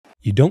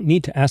You don't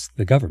need to ask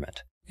the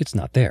government. It's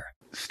not there.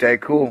 Stay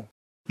cool.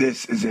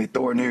 This is a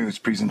Thor News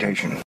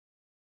presentation.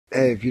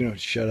 Hey, if you don't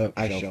shut up,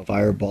 I shall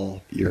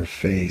fireball your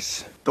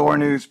face. Thor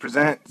News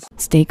presents...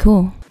 Stay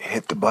cool.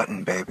 Hit the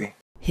button, baby.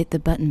 Hit the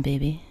button,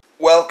 baby.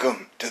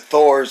 Welcome to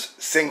Thor's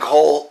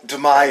Sinkhole de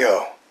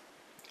Mayo.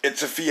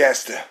 It's a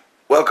fiesta.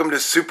 Welcome to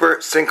Super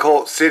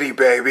Sinkhole City,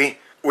 baby.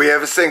 We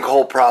have a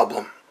sinkhole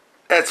problem.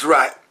 That's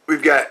right.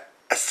 We've got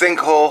a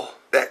sinkhole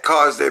that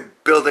caused a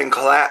building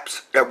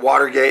collapse at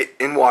Watergate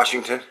in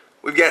Washington.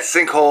 We've got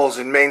sinkholes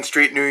in Main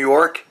Street, New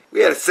York. We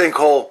had a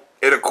sinkhole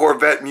at a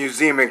Corvette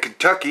museum in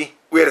Kentucky.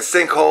 We had a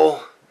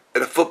sinkhole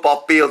at a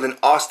football field in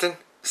Austin.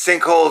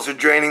 Sinkholes are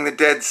draining the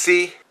Dead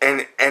Sea,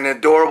 and an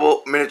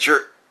adorable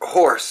miniature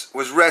horse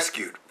was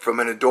rescued from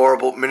an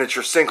adorable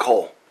miniature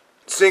sinkhole.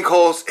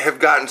 Sinkholes have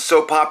gotten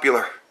so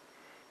popular,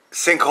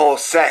 sinkhole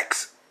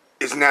sex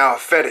is now a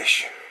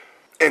fetish.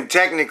 And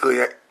technically,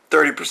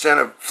 30%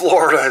 of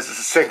Florida is a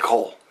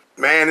sinkhole.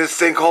 Man, this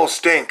sinkhole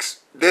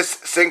stinks. This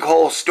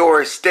sinkhole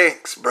story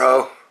stinks,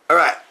 bro.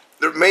 Alright,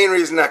 the main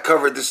reason I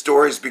covered this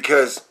story is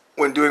because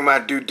when doing my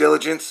due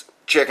diligence,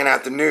 checking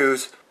out the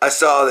news, I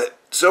saw that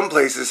some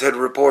places had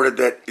reported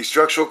that the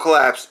structural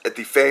collapse at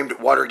the famed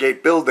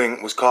Watergate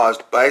building was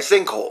caused by a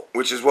sinkhole,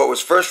 which is what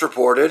was first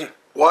reported.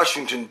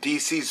 Washington,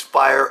 D.C.'s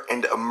Fire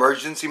and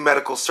Emergency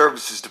Medical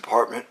Services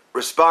Department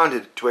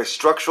responded to a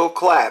structural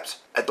collapse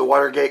at the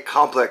Watergate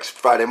complex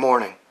Friday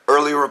morning.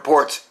 Early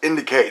reports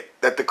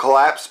indicate that the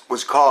collapse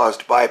was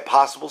caused by a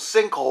possible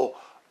sinkhole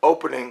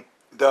opening,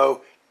 though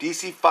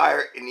D.C.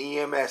 Fire and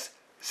EMS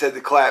said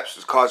the collapse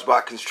was caused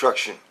by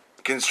construction.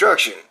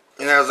 Construction?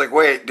 And I was like,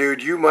 wait,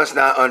 dude, you must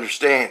not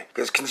understand.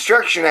 Because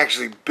construction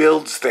actually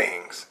builds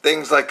things.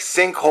 Things like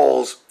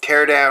sinkholes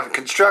tear down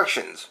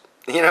constructions.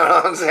 You know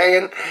what I'm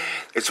saying?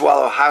 They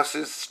swallow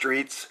houses,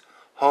 streets,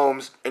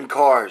 homes, and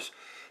cars.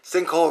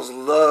 Sinkholes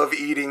love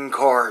eating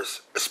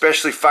cars,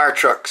 especially fire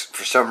trucks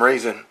for some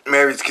reason.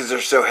 Maybe it's because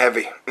they're so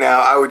heavy.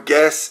 Now, I would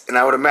guess, and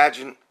I would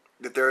imagine,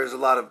 that there is a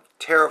lot of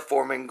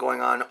terraforming going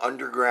on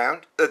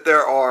underground. That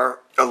there are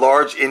a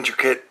large,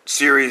 intricate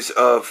series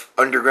of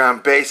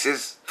underground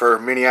bases for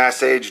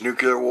mini-ice age,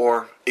 nuclear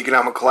war,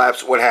 economic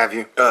collapse, what have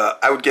you.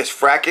 I would guess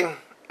fracking.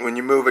 When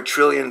you move 1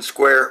 trillion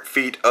square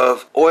feet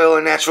of oil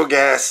and natural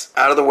gas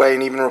out of the way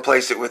and even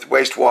replace it with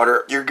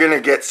wastewater, you're gonna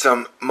get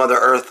some Mother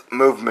Earth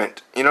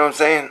movement. You know what I'm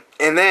saying?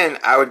 And then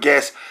I would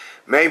guess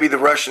maybe the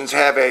Russians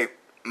have a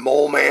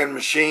MoleMan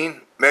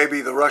machine.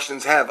 Maybe the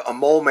Russians have a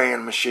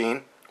MoleMan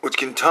machine which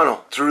can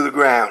tunnel through the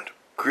ground,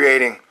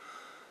 creating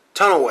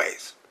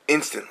tunnelways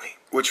instantly,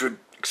 which would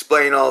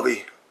explain all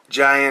the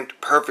giant,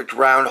 perfect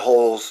round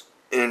holes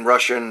in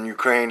Russia and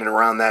Ukraine and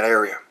around that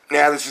area.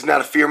 Now, this is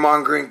not a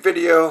fear-mongering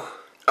video.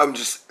 I'm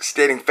just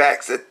stating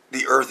facts that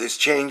the earth is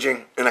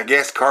changing, and I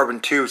guess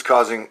carbon-2 is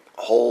causing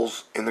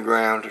holes in the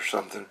ground or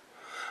something.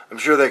 I'm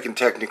sure they can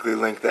technically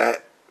link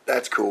that.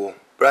 That's cool.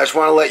 But I just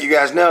want to let you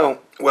guys know,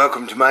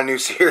 welcome to my new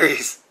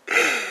series.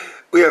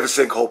 We have a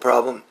sinkhole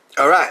problem.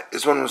 Alright,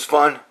 this one was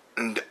fun,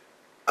 and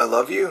I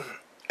love you.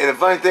 And the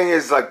funny thing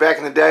is, like back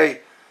in the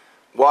day,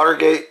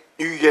 Watergate,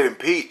 you could get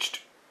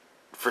impeached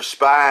for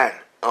spying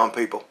on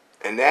people.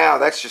 And now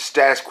that's just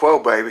status quo,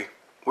 baby.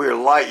 We are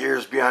light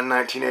years beyond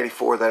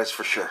 1984, that is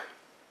for sure.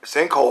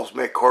 Sinkholes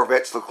make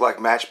Corvettes look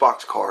like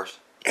Matchbox cars.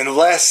 And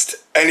lest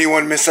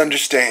anyone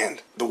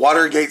misunderstand, the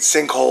Watergate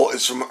sinkhole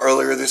is from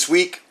earlier this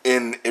week,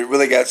 and it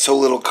really got so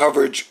little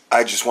coverage,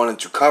 I just wanted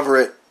to cover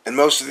it. And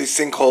most of these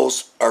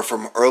sinkholes are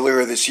from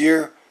earlier this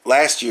year,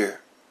 last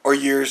year, or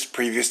years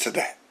previous to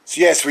that.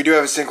 So yes, we do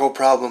have a sinkhole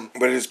problem,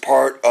 but it is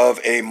part of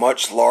a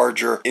much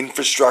larger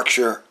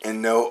infrastructure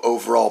and no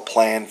overall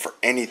plan for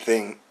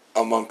anything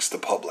amongst the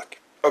public.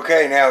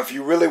 Okay, now if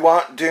you really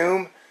want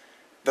doom,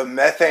 the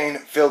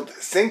methane-filled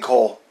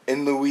sinkhole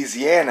in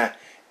Louisiana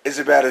is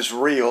about as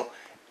real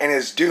and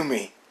as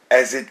doomy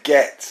as it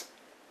gets.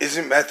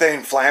 Isn't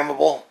methane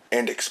flammable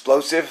and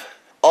explosive?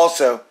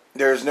 Also,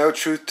 there is no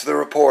truth to the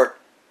report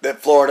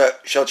that Florida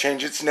shall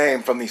change its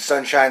name from the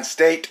Sunshine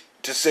State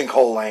to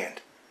Sinkhole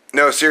Land.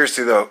 No,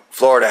 seriously though,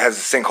 Florida has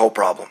a sinkhole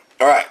problem.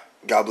 Alright,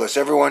 God bless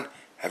everyone.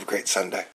 Have a great Sunday.